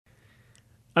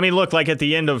I mean, look, like at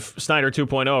the end of Snyder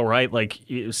 2.0, right? Like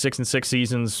 6-6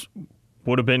 seasons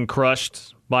would have been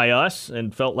crushed by us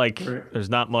and felt like Right. there's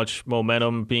not much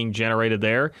momentum being generated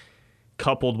there.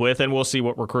 Coupled with, and we'll see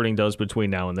what recruiting does between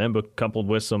now and then, but coupled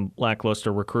with some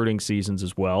lackluster recruiting seasons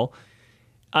as well.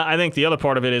 I think the other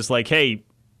part of it is like, hey,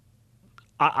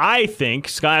 I think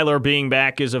Skylar being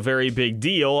back is a very big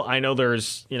deal. I know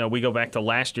there's, we go back to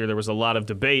last year, there was a lot of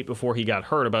debate before he got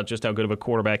hurt about just how good of a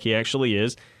quarterback he actually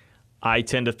is. I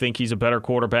tend to think he's a better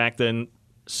quarterback than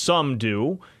some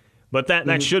do, but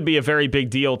that should be a very big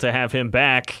deal to have him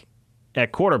back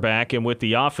at quarterback, and with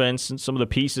the offense and some of the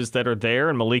pieces that are there,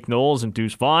 and Malik Knowles and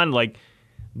Deuce Vaughn, like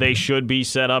they should be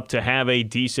set up to have a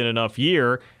decent enough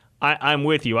year. I'm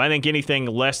with you. I think anything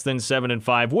less than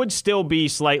 7-5 would still be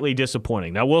slightly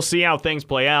disappointing. Now we'll see how things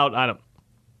play out.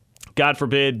 God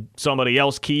forbid somebody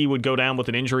else key would go down with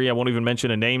an injury. I won't even mention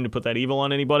a name to put that evil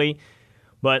on anybody.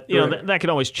 But that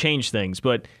could always change things.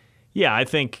 But yeah, I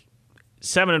think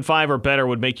 7-5 or better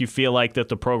would make you feel like that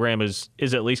the program is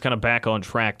at least kind of back on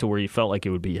track to where you felt like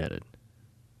it would be headed.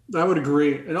 I would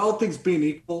agree. And all things being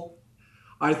equal,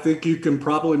 I think you can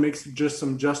probably make just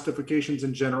some justifications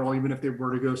in general, even if they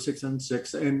were to go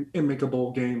 6-6 and make a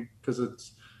bowl game, because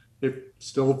it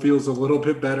still feels a little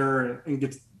bit better and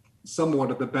gets somewhat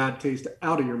of the bad taste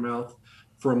out of your mouth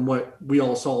from what we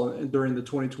all saw during the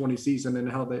 2020 season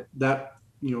and how that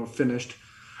finished.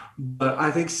 But I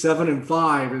think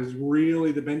 7-5 is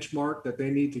really the benchmark that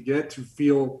they need to get to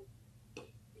feel,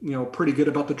 pretty good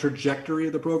about the trajectory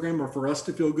of the program, or for us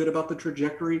to feel good about the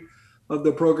trajectory of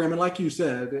the program. And like you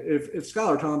said, if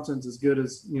Skylar Thompson's as good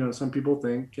as, some people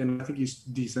think, and I think he's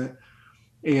decent,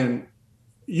 and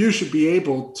you should be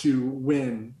able to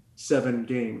win 7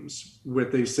 games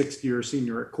with a sixth-year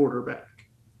senior at quarterback,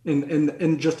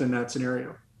 and just in that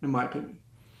scenario, in my opinion.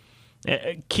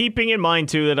 Keeping in mind,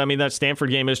 too, that, that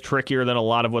Stanford game is trickier than a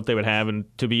lot of what they would have. And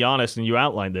to be honest, and you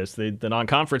outlined this, the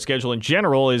non-conference schedule in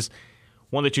general is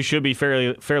one that you should be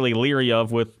fairly leery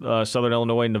of with Southern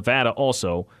Illinois and Nevada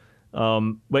also.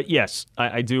 But yes,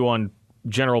 I do on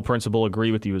general principle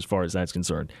agree with you as far as that's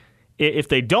concerned. If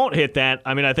they don't hit that,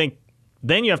 I think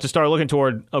then you have to start looking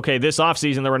toward, okay, this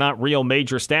offseason there were not real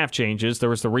major staff changes. There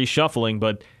was the reshuffling,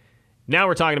 but now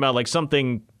we're talking about like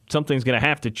something's going to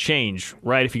have to change,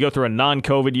 right? If you go through a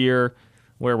non-COVID year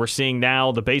where we're seeing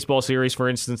now the baseball series, for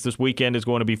instance, this weekend is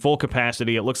going to be full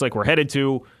capacity. It looks like we're headed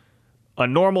to a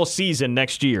normal season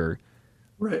next year.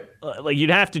 Right. Like you'd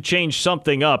have to change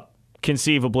something up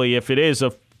conceivably if it is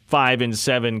a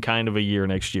 5-7 kind of a year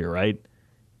next year, right?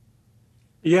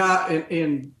 Yeah,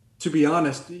 and to be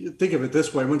honest, think of it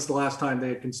this way: when's the last time they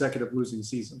had consecutive losing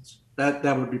seasons? That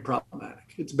would be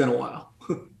problematic. It's been a while.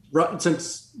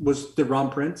 Did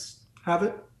Ron Prince have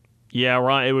it? Yeah,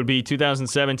 Ron. It would be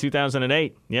 2007,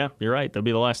 2008. Yeah, you're right. That'd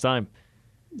be the last time.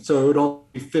 So it would only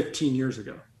be 15 years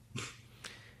ago.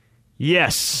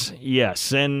 Yes,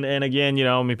 and again,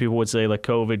 people would say like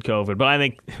COVID, but I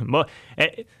think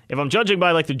if I'm judging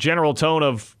by like the general tone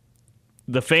of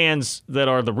the fans that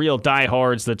are the real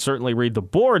diehards that certainly read the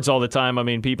boards all the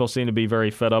time, people seem to be very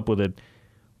fed up with it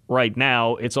right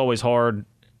now. It's always hard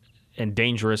and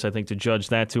dangerous, I think, to judge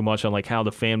that too much on like how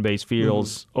the fan base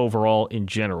feels overall in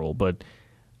general. But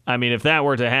if that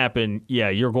were to happen, yeah,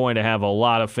 you're going to have a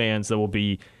lot of fans that will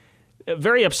be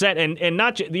very upset, and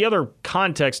not the other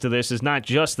context to this is not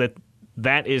just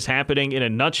that is happening in a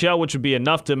nutshell, which would be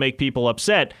enough to make people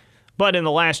upset. But in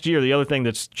the last year, the other thing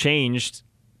that's changed,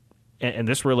 and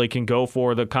this really can go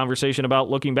for the conversation about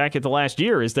looking back at the last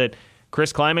year, is that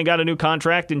Chris Kleiman got a new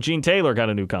contract and Gene Taylor got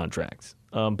a new contract.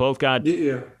 Both got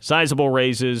sizable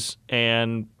raises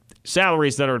and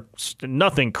salaries that are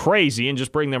nothing crazy and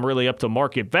just bring them really up to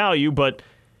market value. But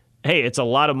hey, it's a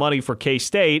lot of money for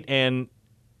K-State, and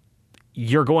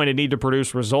you're going to need to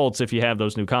produce results if you have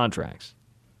those new contracts.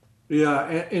 Yeah,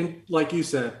 and like you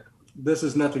said, this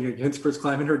is nothing against Chris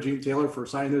Kleiman or Gene Taylor for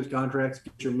signing those contracts.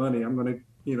 Get your money. I'm going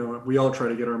to, we all try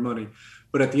to get our money.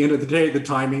 But at the end of the day, the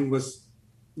timing was,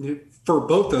 for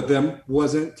both of them,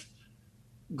 wasn't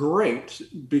great,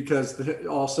 because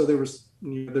also there's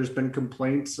been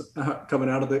complaints coming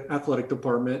out of the athletic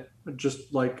department,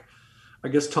 just like, I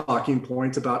guess, talking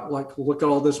points about like, look at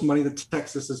all this money that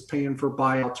Texas is paying for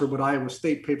buyouts, or what Iowa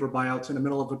State pay for buyouts in the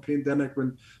middle of a pandemic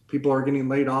when people are getting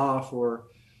laid off or,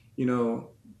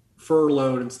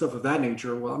 furloughed and stuff of that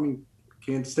nature. Well,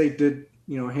 Kansas State did,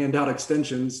 hand out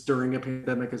extensions during a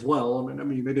pandemic as well. They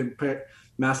didn't pay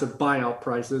massive buyout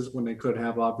prices when they could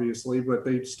have, obviously, but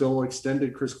they still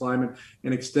extended Chris Kleiman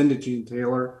and extended Gene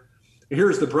Taylor.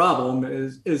 Here's the problem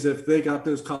is if they got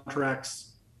those contracts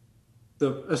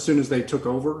as soon as they took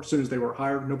over, as soon as they were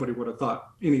hired, nobody would have thought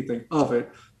anything of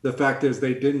it. the fact is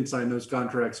they didn't sign those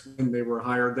contracts when they were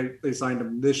hired. They signed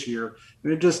them this year,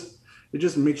 and it just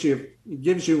makes you, it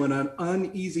gives you an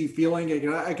uneasy feeling.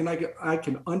 I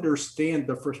can understand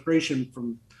the frustration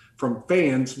from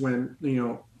fans when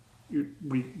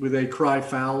they cry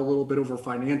foul a little bit over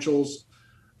financials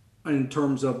in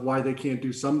terms of why they can't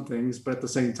do some things, but at the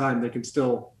same time they can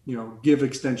still give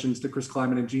extensions to Chris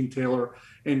Kleiman and Gene Taylor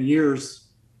in years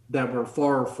that were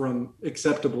far from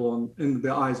acceptable in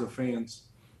the eyes of fans.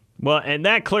 Well, and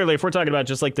that clearly, if we're talking about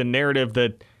just like the narrative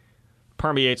that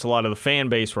permeates a lot of the fan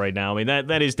base right now, I mean,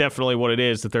 that is definitely what it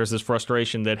is, that there's this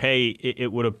frustration that, hey,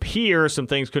 it would appear some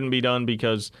things couldn't be done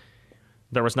because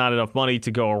there was not enough money to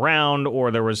go around,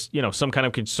 or there was, some kind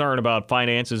of concern about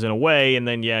finances in a way, and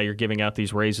then, you're giving out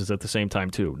these raises at the same time,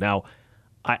 too. Now,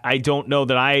 I don't know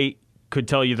that I could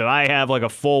tell you that I have like a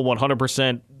full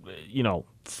 100%,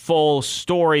 full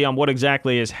story on what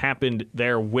exactly has happened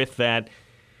there with that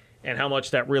and how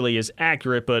much that really is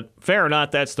accurate, but fair or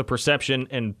not, that's the perception,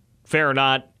 and fair or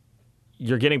not,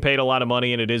 you're getting paid a lot of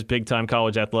money, and it is big-time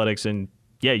college athletics, and,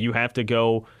 you have to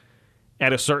go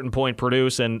at a certain point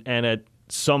produce, and at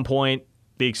some point,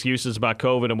 the excuses about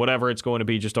COVID and whatever it's going to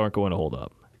be just aren't going to hold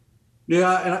up.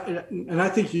 Yeah, and I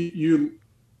think you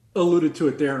alluded to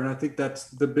it there, and I think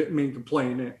that's the main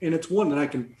complaint, and it's one that I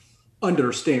can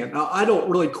understand. Now, I don't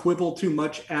really quibble too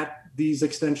much at these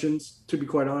extensions, to be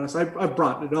quite honest. I've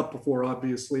brought it up before,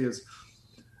 obviously, as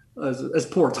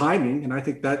poor timing, and I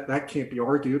think that can't be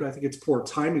argued. I think it's poor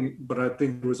timing, but I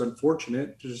think it was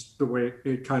unfortunate, just the way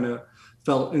it kind of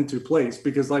fell into place.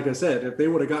 Because, like I said, if they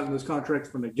would have gotten those contracts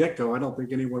from the get-go, I don't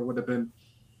think anyone would have been,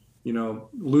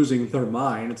 losing their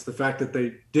mind. It's the fact that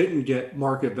they didn't get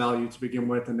market value to begin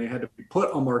with, and they had to be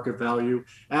put on market value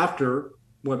after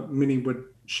what many would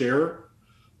share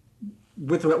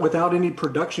without any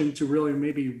production to really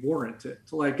maybe warrant it.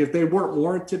 So, like, if they weren't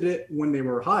warranted it when they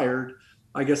were hired,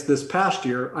 I guess this past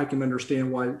year, I can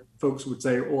understand why folks would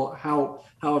say, well, how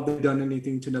have they done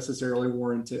anything to necessarily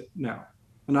warrant it now?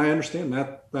 And I understand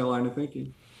that line of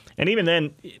thinking. And even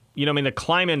then, the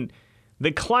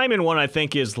Kleiman one, I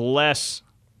think, is less.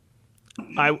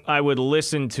 I would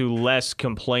listen to less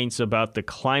complaints about the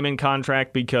Kleiman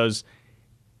contract because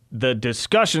the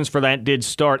discussions for that did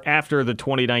start after the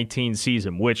 2019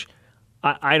 season, which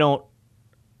I don't.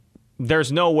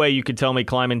 There's no way you could tell me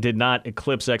Kleiman did not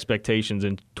eclipse expectations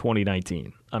in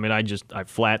 2019. I mean, I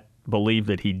flat believe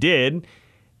that he did.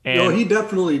 And no, he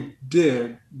definitely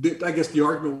did. I guess the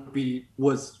argument would be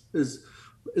is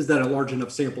that a large enough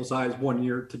sample size 1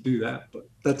 year to do that? But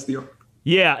that's the argument.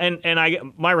 Yeah,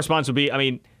 and my response would be, I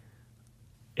mean,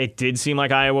 it did seem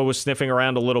like Iowa was sniffing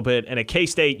around a little bit, and at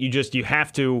K-State, you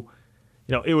have to,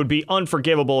 it would be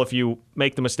unforgivable if you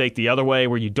make the mistake the other way,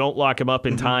 where you don't lock him up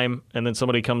in time, and then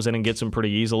somebody comes in and gets him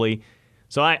pretty easily.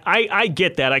 So I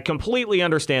get that. I completely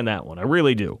understand that one. I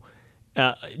really do.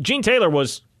 Gene Taylor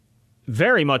was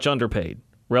very much underpaid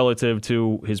relative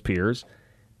to his peers,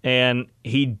 and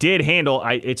he did handle.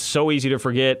 It's so easy to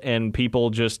forget, and people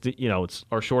just it's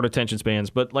our short attention spans.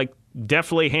 But like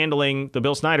definitely handling the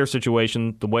Bill Snyder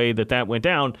situation, the way that went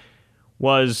down,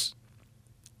 was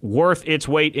worth its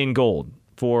weight in gold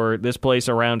for this place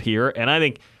around here. And I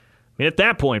think, at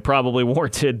that point, probably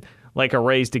warranted like a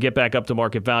raise to get back up to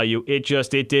market value. It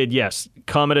did, yes,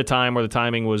 come at a time where the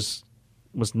timing was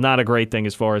not a great thing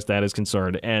as far as that is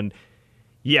concerned. And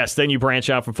yes, then you branch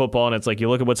out from football, and it's like you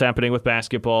look at what's happening with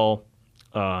basketball.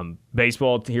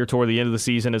 Baseball here toward the end of the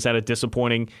season has had a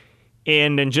disappointing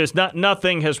end, and just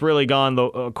nothing has really gone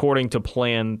according to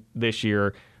plan this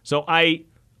year. So I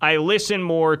listen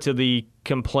more to the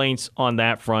complaints on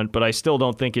that front, but I still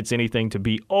don't think it's anything to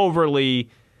be overly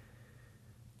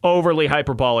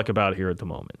hyperbolic about here at the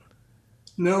moment.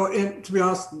 No, and to be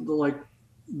honest, like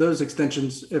those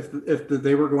extensions, if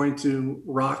they were going to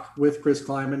rock with Chris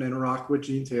Kleiman and rock with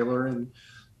Gene Taylor, and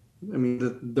I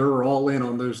mean they're all in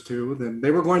on those two, then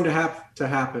they were going to have to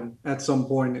happen at some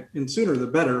point, and sooner the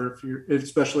better. If you're,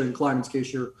 especially in Kleiman's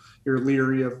case, you're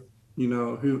leery of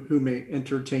who may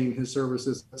entertain his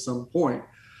services at some point.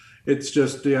 It's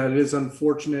just, it is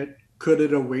unfortunate. Could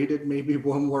it have waited maybe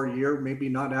one more year, maybe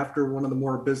not after one of the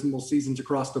more abysmal seasons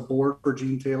across the board for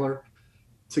Gene Taylor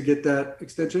to get that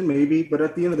extension? Maybe. But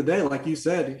at the end of the day, like you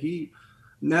said, he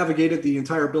navigated the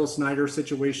entire Bill Snyder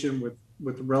situation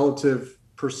with relative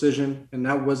precision, and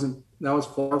that was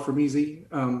far from easy.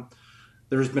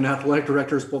 There's been athletic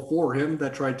directors before him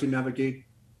that tried to navigate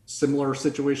similar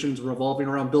situations revolving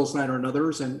around Bill Snyder and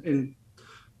others, and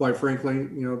quite frankly,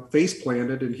 face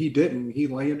planted, and he didn't. He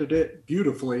landed it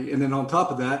beautifully. And then on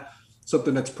top of that,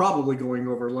 something that's probably going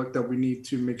overlooked that we need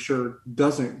to make sure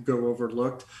doesn't go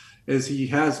overlooked is he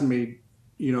has made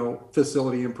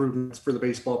facility improvements for the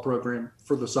baseball program,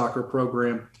 for the soccer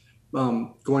program.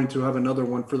 Going to have another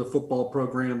one for the football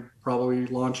program, probably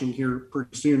launching here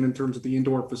pretty soon in terms of the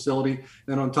indoor facility.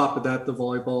 And on top of that,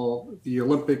 the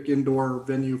Olympic indoor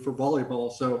venue for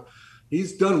volleyball. So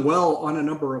he's done well on a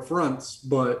number of fronts,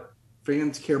 but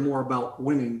fans care more about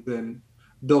winning than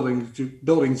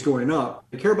buildings going up.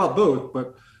 They care about both,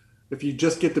 but if you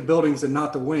just get the buildings and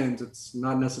not the wins, it's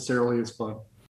not necessarily as fun.